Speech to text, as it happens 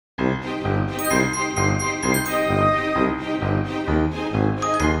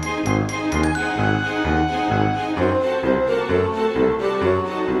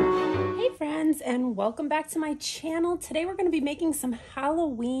and welcome back to my channel. Today we're going to be making some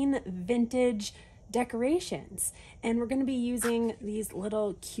Halloween vintage decorations, and we're going to be using these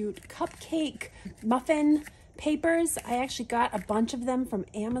little cute cupcake muffin papers. I actually got a bunch of them from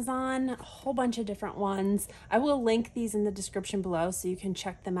Amazon, a whole bunch of different ones. I will link these in the description below so you can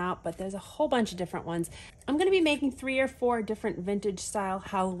check them out, but there's a whole bunch of different ones. I'm going to be making 3 or 4 different vintage style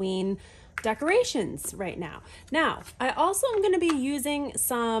Halloween decorations right now. Now, I also am going to be using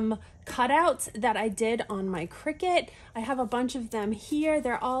some cutouts that I did on my Cricut. I have a bunch of them here.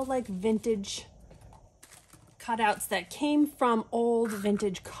 They're all like vintage cutouts that came from old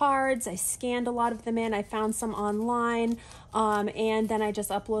vintage cards. I scanned a lot of them in. I found some online, and then I just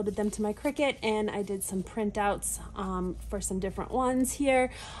uploaded them to my Cricut, and I did some printouts for some different ones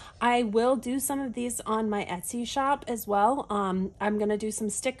here. I will do some of these on my Etsy shop as well. I'm gonna do some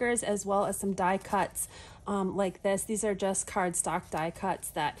stickers as well as some die cuts like this. These are just cardstock die cuts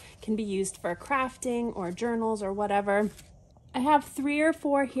that can be used for crafting or journals or whatever. I have 3 or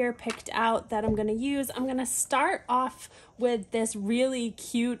 4 here picked out that I'm going to use. I'm going to start off with this really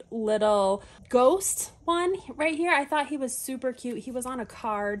cute little ghost one right here. I thought he was super cute. He was on a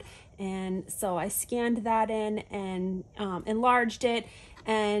card, and so I scanned that in and enlarged it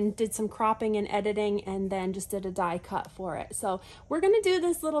and did some cropping and editing, and then just did a die cut for it. So we're going to do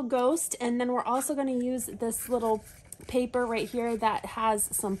this little ghost, and then we're also going to use this little paper right here that has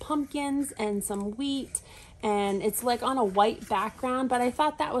some pumpkins and some wheat, and it's like on a white background, but I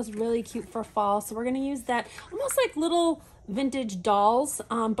thought that was really cute for fall. So we're going to use that almost like little vintage dolls,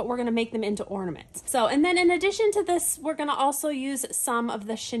 but we're going to make them into ornaments. So, and then in addition to this, we're going to also use some of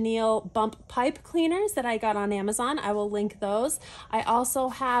the chenille bump pipe cleaners that I got on Amazon. I will link those. I also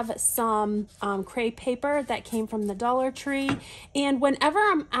have some crepe paper that came from the Dollar Tree. And whenever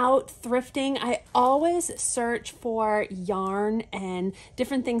I'm out thrifting, I always search for yarn and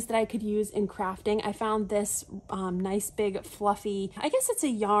different things that I could use in crafting. I found this nice big fluffy, I guess it's a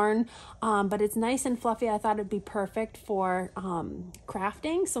yarn, but it's nice and fluffy. I thought it'd be perfect for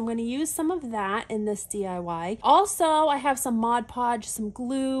crafting, so I'm going to use some of that in this DIY. Also, I have some Mod Podge, some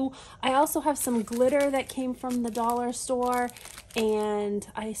glue. I also have some glitter that came from the dollar store, and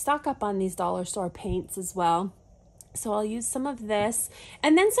I stock up on these dollar store paints as well. So I'll use some of this,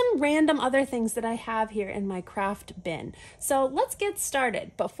 and then some random other things that I have here in my craft bin. So let's get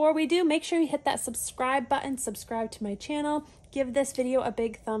started. Before we do, make sure you hit that subscribe button, subscribe to my channel, give this video a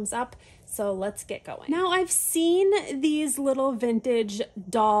big thumbs up. So let's get going. Now, I've seen these little vintage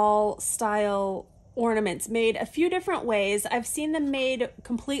doll style ornaments made a few different ways. I've seen them made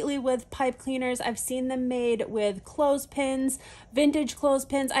completely with pipe cleaners. I've seen them made with clothespins, vintage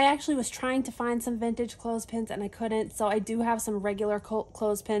clothespins. I actually was trying to find some vintage clothespins and I couldn't, so I do have some regular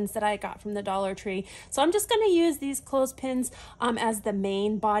clothespins that I got from the Dollar Tree. So I'm just going to use these clothespins as the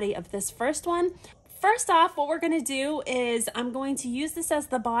main body of this first one. First off, what we're going to do is I'm going to use this as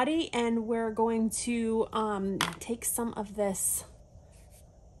the body, and we're going to take some of this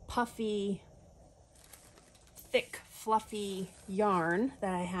puffy, thick, fluffy yarn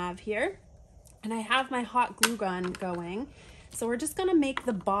that I have here, and I have my hot glue gun going. So we're just going to make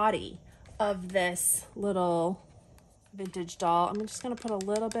the body of this little vintage doll. I'm just going to put a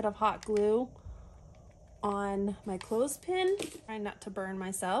little bit of hot glue on my clothespin, trying not to burn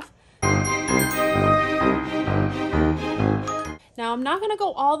myself. Now, I'm not going to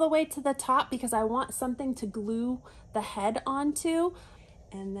go all the way to the top because I want something to glue the head onto,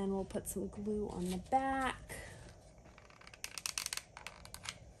 and then we'll put some glue on the back,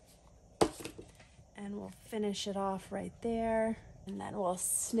 and we'll finish it off right there, and then we'll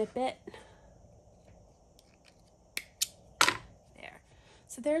snip it. There.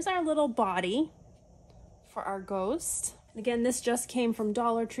 So there's our little body for our ghost. Again, this just came from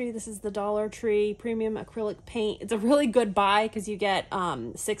Dollar Tree. This is the Dollar Tree premium acrylic paint. It's a really good buy because you get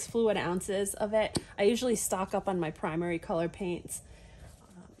 6 fluid ounces of it. I usually stock up on my primary color paints.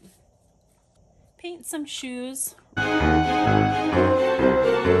 Paint some shoes.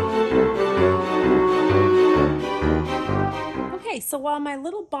 Okay, so while my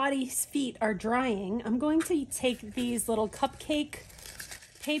little body's feet are drying, I'm going to take these little cupcake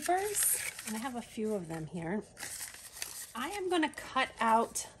papers, and I have a few of them here. I am going to cut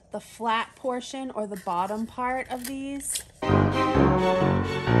out the flat portion or the bottom part of these.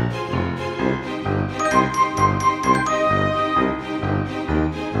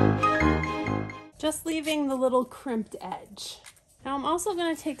 Just leaving the little crimped edge. Now I'm also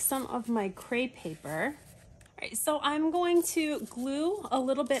going to take some of my crepe paper. All right, so I'm going to glue a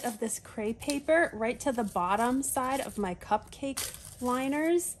little bit of this crepe paper right to the bottom side of my cupcake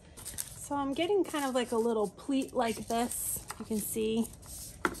liners. So I'm getting kind of like a little pleat like this, you can see.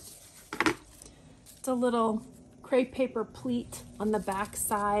 It's a little crepe paper pleat on the back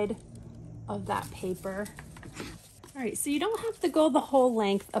side of that paper. All right, so you don't have to go the whole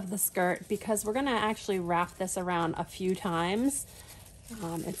length of the skirt because we're gonna actually wrap this around a few times.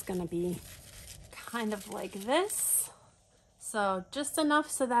 It's gonna be kind of like this. So just enough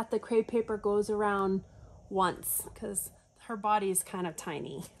so that the crepe paper goes around once because her body is kind of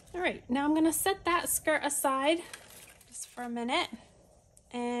tiny. All right, now I'm gonna set that skirt aside just for a minute,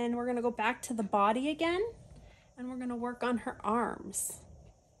 and we're gonna go back to the body again, and we're gonna work on her arms.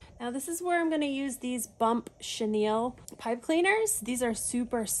 Now this is where I'm gonna use these Bump Chenille pipe cleaners. These are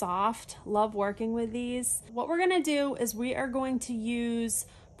super soft, love working with these. What we're gonna do is we are going to use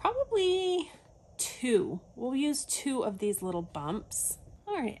probably two. We'll use two of these little bumps.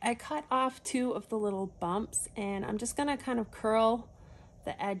 All right, I cut off two of the little bumps, and I'm just gonna kind of curl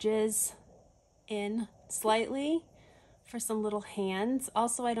the edges in slightly for some little hands.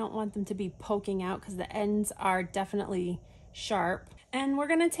 Also, I don't want them to be poking out because the ends are definitely sharp. And we're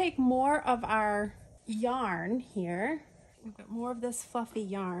gonna take more of our yarn here. We've got more of this fluffy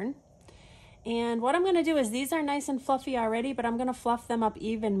yarn. And what I'm gonna do is, these are nice and fluffy already, but I'm gonna fluff them up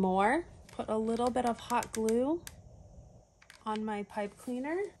even more. Put a little bit of hot glue on my pipe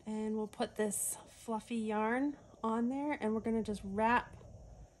cleaner, and we'll put this fluffy yarn on there, and we're gonna just wrap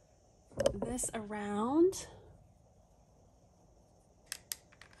this around.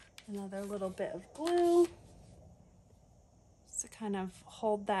 Another little bit of glue to kind of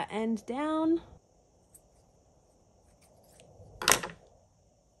hold that end down.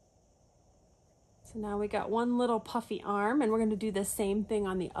 So now we got one little puffy arm, and we're going to do the same thing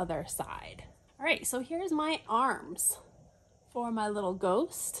on the other side. All right, so here's my arms for my little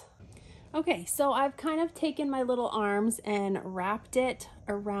ghost. Okay, so I've kind of taken my little arms and wrapped it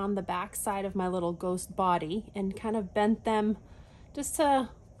around the back side of my little ghost body and kind of bent them just to,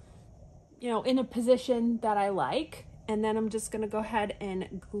 you know, in a position that I like. And then I'm just gonna go ahead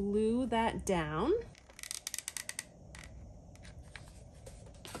and glue that down.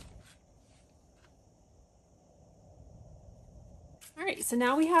 All right, so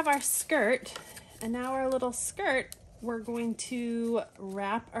now we have our skirt, and now our little skirt we're going to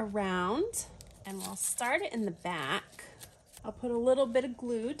wrap around, and we'll start it in the back. I'll put a little bit of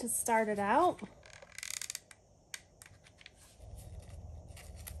glue to start it out.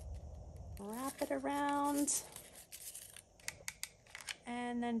 Wrap it around,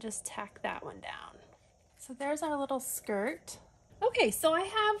 and then just tack that one down. So there's our little skirt. Okay, so I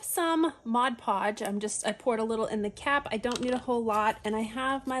have some Mod Podge. I poured a little in the cap. I don't need a whole lot, and I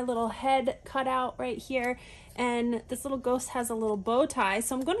have my little head cut out right here, and this little ghost has a little bow tie,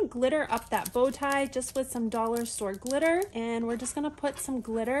 so I'm going to glitter up that bow tie just with some dollar store glitter, and we're just going to put some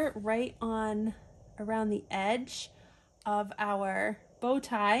glitter right on around the edge of our bow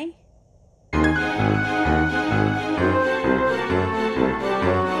tie.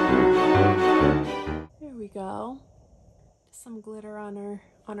 There we go. Some glitter on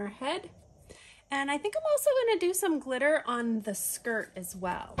her head. And I think I'm also going to do some glitter on the skirt as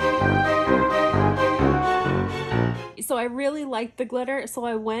well. So I really liked the glitter, so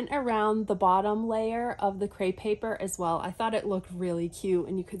I went around the bottom layer of the crepe paper as well. I thought it looked really cute,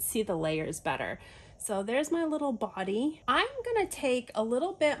 and you could see the layers better. So there's my little body. I'm gonna take a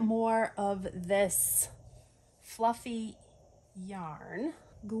little bit more of this fluffy yarn,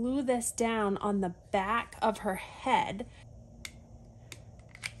 glue this down on the back of her head,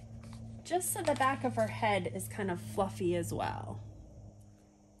 just so the back of her head is kind of fluffy as well.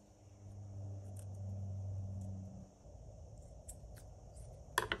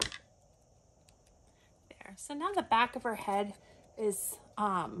 There, so now the back of her head is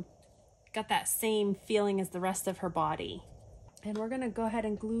got that same feeling as the rest of her body. And we're gonna go ahead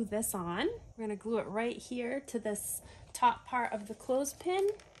and glue this on. We're gonna glue it right here to this top part of the clothespin.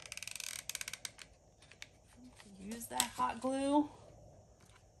 Use that hot glue.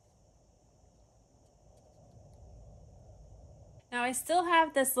 Now I still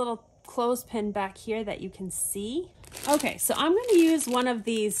have this little clothespin back here that you can see. Okay, so I'm going to use one of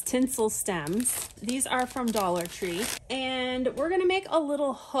these tinsel stems. These are from Dollar Tree, and we're going to make a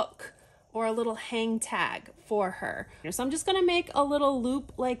little hook or a little hang tag for her. So I'm just going to make a little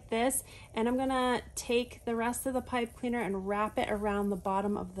loop like this, and I'm going to take the rest of the pipe cleaner and wrap it around the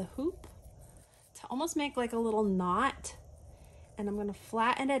bottom of the hoop to almost make like a little knot, and I'm going to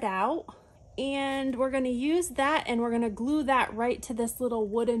flatten it out. And we're going to use that, and we're going to glue that right to this little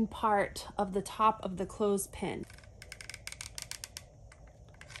wooden part of the top of the clothespin.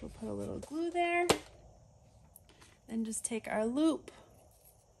 So we'll put a little glue there, then just take our loop,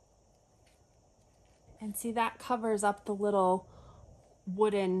 and see that covers up the little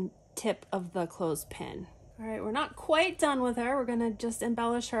wooden tip of the clothespin. All right, we're not quite done with her. We're gonna just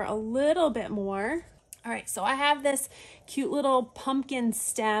embellish her a little bit more. All right, so I have this cute little pumpkin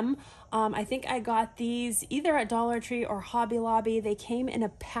stem. I think I got these either at Dollar Tree or Hobby Lobby. They came in a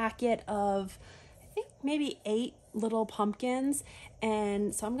packet of, I think maybe 8 little pumpkins.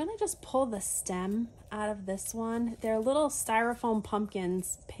 And so I'm gonna just pull the stem out of this one. They're little styrofoam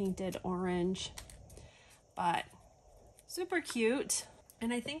pumpkins painted orange, but super cute.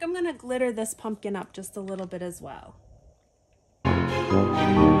 And I think I'm gonna glitter this pumpkin up just a little bit as well.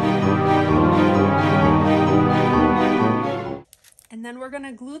 And then we're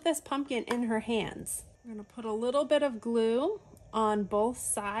gonna glue this pumpkin in her hands. We're gonna put a little bit of glue on both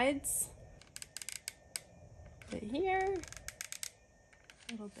sides. A bit here,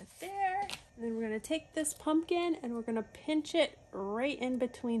 a little bit there. And then we're gonna take this pumpkin and we're gonna pinch it right in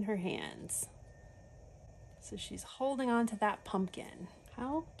between her hands. So she's holding on to that pumpkin.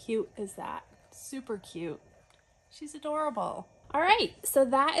 How cute is that? Super cute. She's adorable. All right, so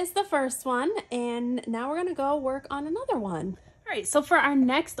that is the first one. And now we're gonna go work on another one. All right, so for our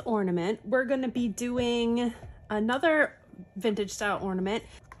next ornament, we're gonna be doing another vintage style ornament.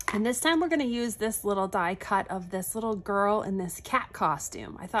 And this time we're gonna use this little die cut of this little girl in this cat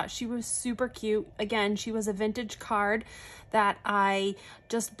costume. I thought she was super cute. Again, she was a vintage card that I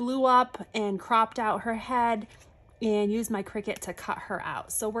just blew up and cropped out her head and used my Cricut to cut her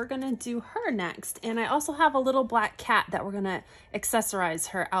out. So we're gonna do her next. And I also have a little black cat that we're gonna accessorize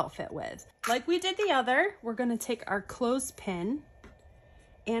her outfit with. Like we did the other, we're gonna take our clothespin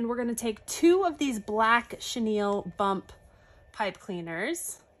and we're gonna take 2 of these black chenille bump pipe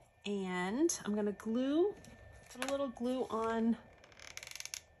cleaners, and I'm gonna put a little glue on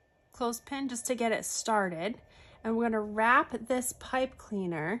clothespin just to get it started. And we're gonna wrap this pipe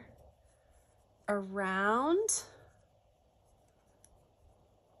cleaner around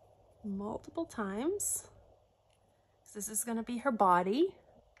multiple times. This is gonna be her body.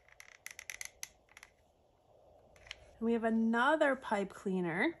 And we have another pipe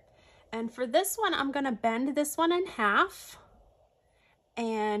cleaner. And for this one, I'm gonna bend this one in half.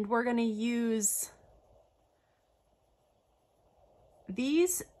 And we're gonna use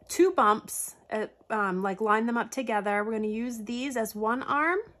these 2 bumps, like line them up together. We're gonna use these as one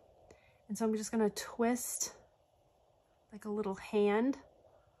arm. And so I'm just gonna twist like a little hand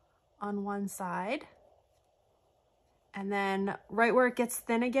on one side. And then right where it gets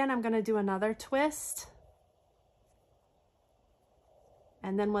thin again, I'm gonna do another twist.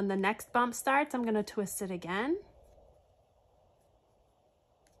 And then when the next bump starts, I'm gonna twist it again.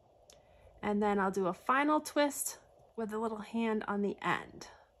 And then I'll do a final twist with a little hand on the end.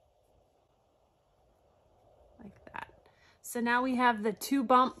 Like that. So now we have the 2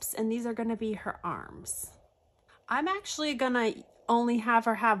 bumps, and these are gonna be her arms. I'm actually gonna only have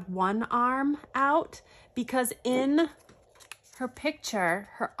her have one arm out because in her picture,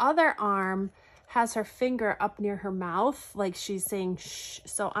 her other arm has her finger up near her mouth, like she's saying shh.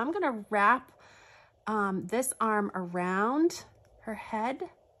 So I'm gonna wrap this arm around her head.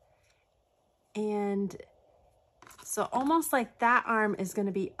 And so almost like that arm is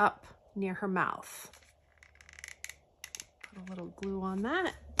gonna be up near her mouth. Put a little glue on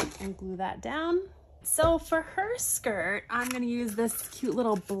that and glue that down. So for her skirt, I'm gonna use this cute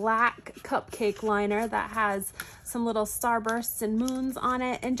little black cupcake liner that has some little starbursts and moons on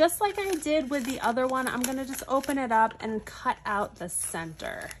it. And just like I did with the other one, I'm gonna just open it up and cut out the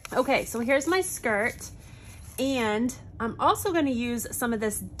center. Okay, so here's my skirt. And I'm also gonna use some of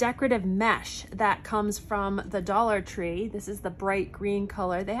this decorative mesh that comes from the Dollar Tree. This is the bright green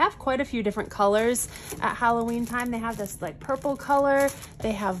color. They have quite a few different colors at Halloween time. They have this like purple color,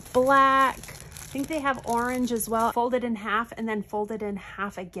 they have black, I think they have orange as well, folded in half and then folded in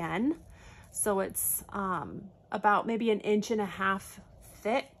half again. So it's about maybe 1.5 inches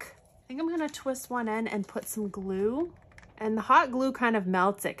thick. I think I'm gonna twist one end and put some glue. And the hot glue kind of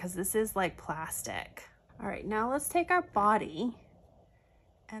melts it because this is like plastic. All right, now let's take our body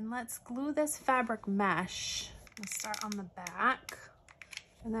and let's glue this fabric mesh. Let's start on the back.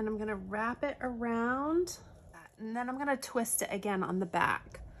 And then I'm gonna wrap it around. And then I'm gonna twist it again on the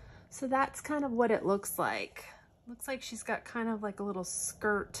back. So that's kind of what it looks like. Looks like she's got kind of like a little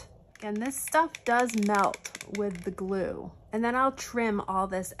skirt. And this stuff does melt with the glue. And then I'll trim all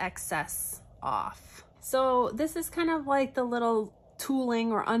this excess off. So this is kind of like the little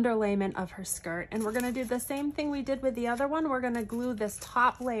tooling or underlayment of her skirt. And we're gonna do the same thing we did with the other one. We're gonna glue this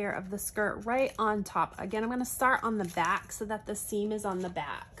top layer of the skirt right on top. Again, I'm gonna start on the back so that the seam is on the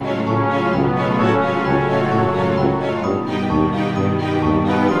back.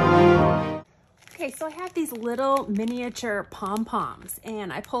 Okay, so I have these little miniature pom-poms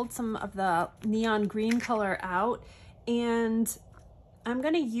and I pulled some of the neon green color out and I'm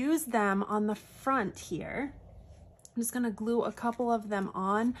gonna use them on the front here. I'm just gonna glue a couple of them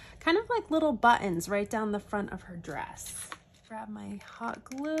on, kind of like little buttons right down the front of her dress. Grab my hot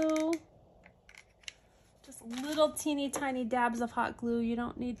glue. Just little teeny tiny dabs of hot glue. You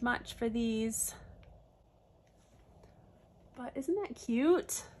don't need much for these. But isn't that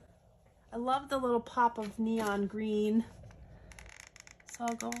cute? I love the little pop of neon green. So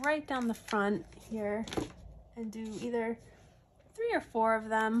I'll go right down the front here and do either 3 or 4 of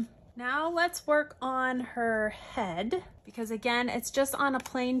them. Now let's work on her head because again, it's just on a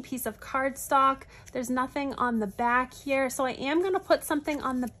plain piece of cardstock. There's nothing on the back here. So I am gonna put something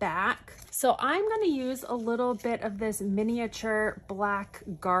on the back. So I'm gonna use a little bit of this miniature black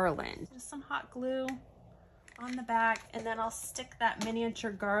garland. Just some hot glue on the back and then I'll stick that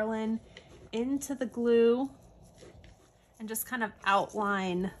miniature garland into the glue and just kind of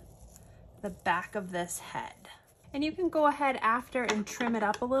outline the back of this head. And you can go ahead after and trim it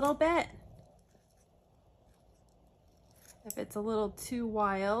up a little bit if it's a little too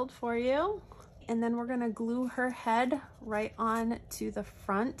wild for you. And then we're gonna glue her head right on to the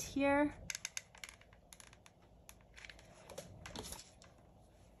front here.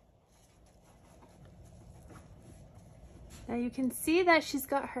 Now you can see that she's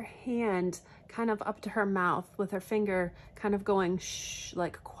got her hand kind of up to her mouth with her finger kind of going shh,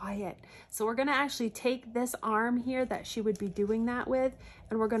 like quiet. So we're gonna actually take this arm here that she would be doing that with,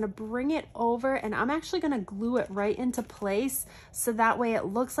 and we're gonna bring it over, and I'm actually gonna glue it right into place so that way it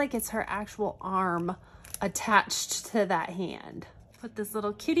looks like it's her actual arm attached to that hand. Put this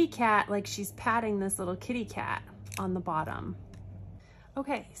little kitty cat, like she's patting this little kitty cat on the bottom.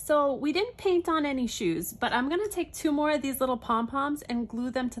 Okay, so we didn't paint on any shoes, but I'm gonna take 2 more of these little pom-poms and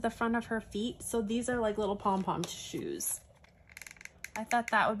glue them to the front of her feet. So these are like little pom-pom shoes. I thought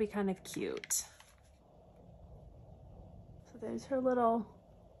that would be kind of cute. So there's her little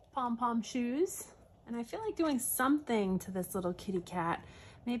pom-pom shoes. And I feel like doing something to this little kitty cat.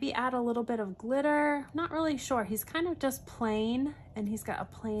 Maybe add a little bit of glitter. Not really sure. He's kind of just plain and he's got a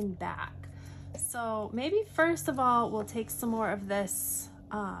plain back. So maybe first of all, we'll take some more of this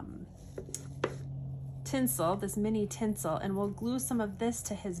tinsel, this mini tinsel, and we'll glue some of this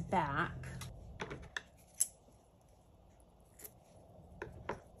to his back.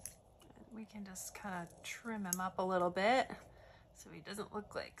 And we can just kind of trim him up a little bit so he doesn't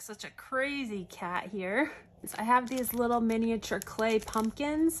look like such a crazy cat here. So I have these little miniature clay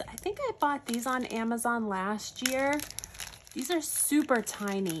pumpkins. I think I bought these on Amazon last year. These are super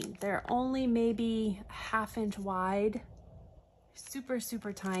tiny. They're only maybe a ½ inch wide. Super,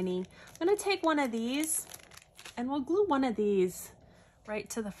 super tiny. I'm gonna take one of these and we'll glue one of these right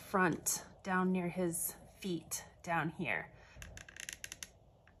to the front down near his feet down here.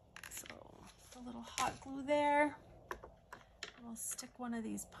 So a little hot glue there. We'll stick one of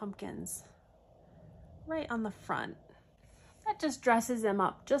these pumpkins right on the front. That just dresses him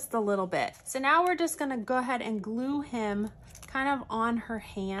up just a little bit. So now we're just gonna go ahead and glue him kind of on her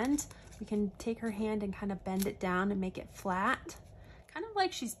hand. We can take her hand and kind of bend it down and make it flat. Kind of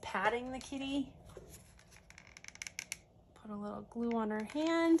like she's patting the kitty. Put a little glue on her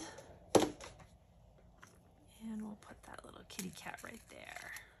hand. And we'll put that little kitty cat right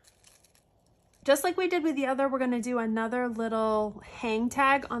there. Just like we did with the other, we're gonna do another little hang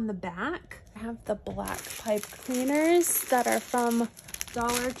tag on the back. I have the black pipe cleaners that are from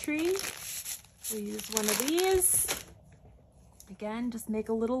Dollar Tree. We'll use one of these. Again, just make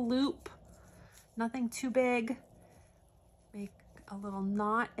a little loop, nothing too big. Make a little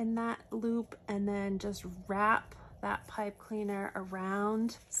knot in that loop and then just wrap that pipe cleaner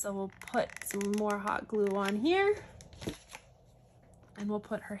around. So we'll put some more hot glue on here and we'll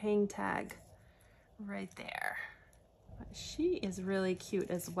put her hang tag right there. But she is really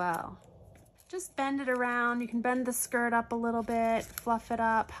cute as well. Just bend it around. You can bend the skirt up a little bit, fluff it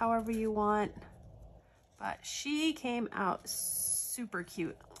up however you want. But she came out super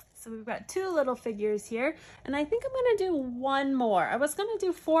cute. So we've got 2 little figures here, and I think I'm gonna do 1 more. I was gonna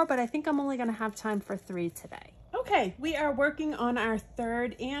do 4, but I think I'm only gonna have time for 3 today. Okay, we are working on our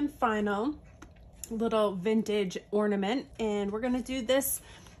 3rd and final little vintage ornament, and we're gonna do this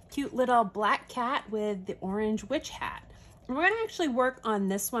cute little black cat with the orange witch hat. And we're gonna actually work on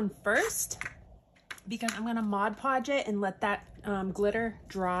this one first because I'm gonna Mod Podge it and let that glitter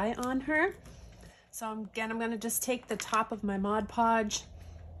dry on her. So again, I'm gonna just take the top of my Mod Podge.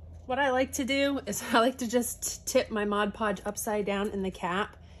 What I like to do is I like to just tip my Mod Podge upside down in the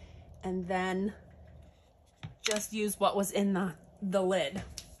cap and then just use what was in the lid.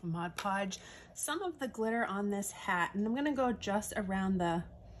 Mod Podge some of the glitter on this hat, and I'm gonna go just around the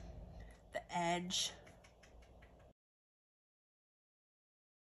edge.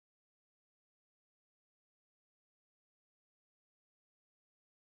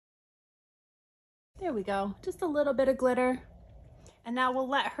 There we go, just a little bit of glitter. And now we'll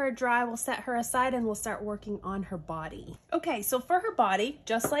let her dry, we'll set her aside, and we'll start working on her body. Okay, so for her body,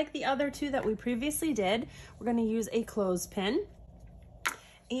 just like the other two that we previously did, we're gonna use a clothespin.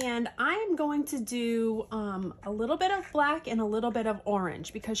 And I'm going to do a little bit of black and a little bit of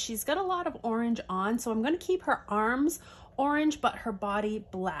orange because she's got a lot of orange on. So I'm gonna keep her arms orange, but her body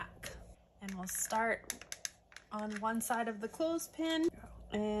black. And we'll start on one side of the clothespin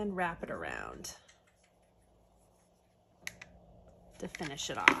and wrap it around to finish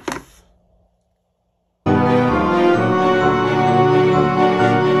it off.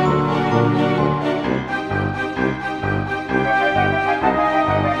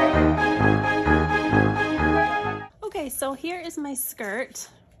 Okay, so here is my skirt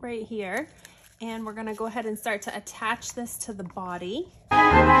right here, and we're gonna go ahead and start to attach this to the body.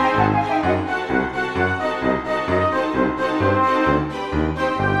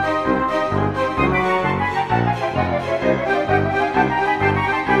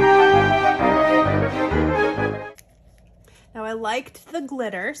 Now I liked the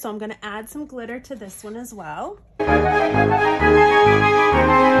glitter, so I'm gonna add some glitter to this one as well.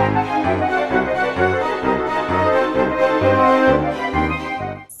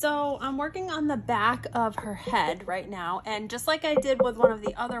 So I'm working on the back of her head right now, and just like I did with one of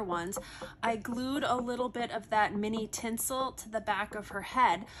the other ones, I glued a little bit of that mini tinsel to the back of her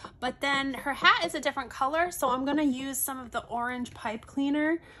head, but then her hat is a different color, so I'm gonna use some of the orange pipe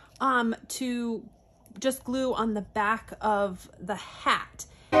cleaner to just glue on the back of the hat.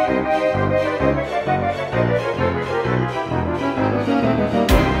 And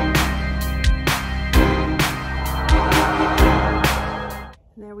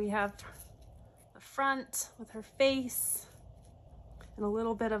there we have the front with her face and a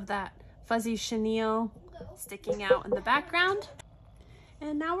little bit of that fuzzy chenille sticking out in the background.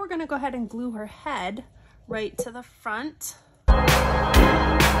 And now we're gonna go ahead and glue her head right to the front.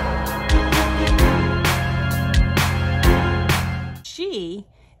 She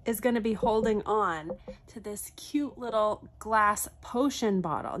is going to be holding on to this cute little glass potion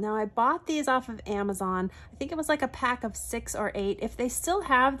bottle. Now I bought these off of Amazon. I think it was like a pack of 6 or 8. If they still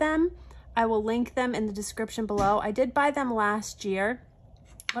have them, I will link them in the description below. I did buy them last year.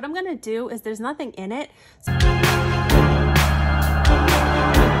 What I'm going to do is there's nothing in it. And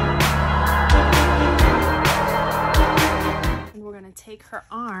we're going to take her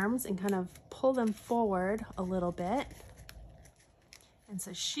arms and kind of pull them forward a little bit. And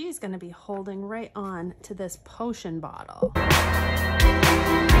so she's going to be holding right on to this potion bottle.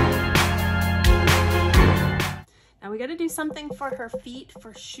 Now we got to do something for her feet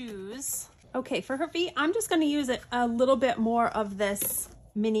for shoes. Okay, for her feet, I'm just going to use a little bit more of this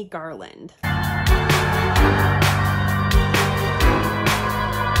mini garland.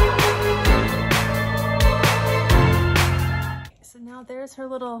 So now there's her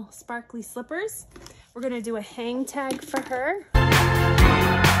little sparkly slippers. We're going to do a hang tag for her.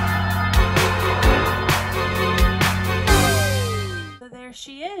 So there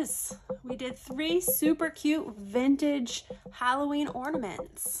she is. We did 3 super cute vintage Halloween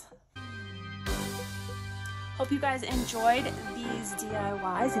ornaments. Hope you guys enjoyed these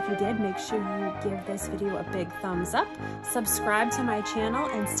DIYs. If you did, make sure you give this video a big thumbs up. Subscribe to my channel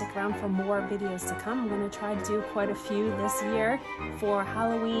and stick around for more videos to come. I'm going to try to do quite a few this year for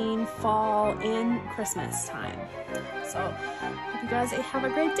Halloween, fall, and Christmas time. So hope you guys have a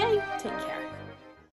great day. Take care.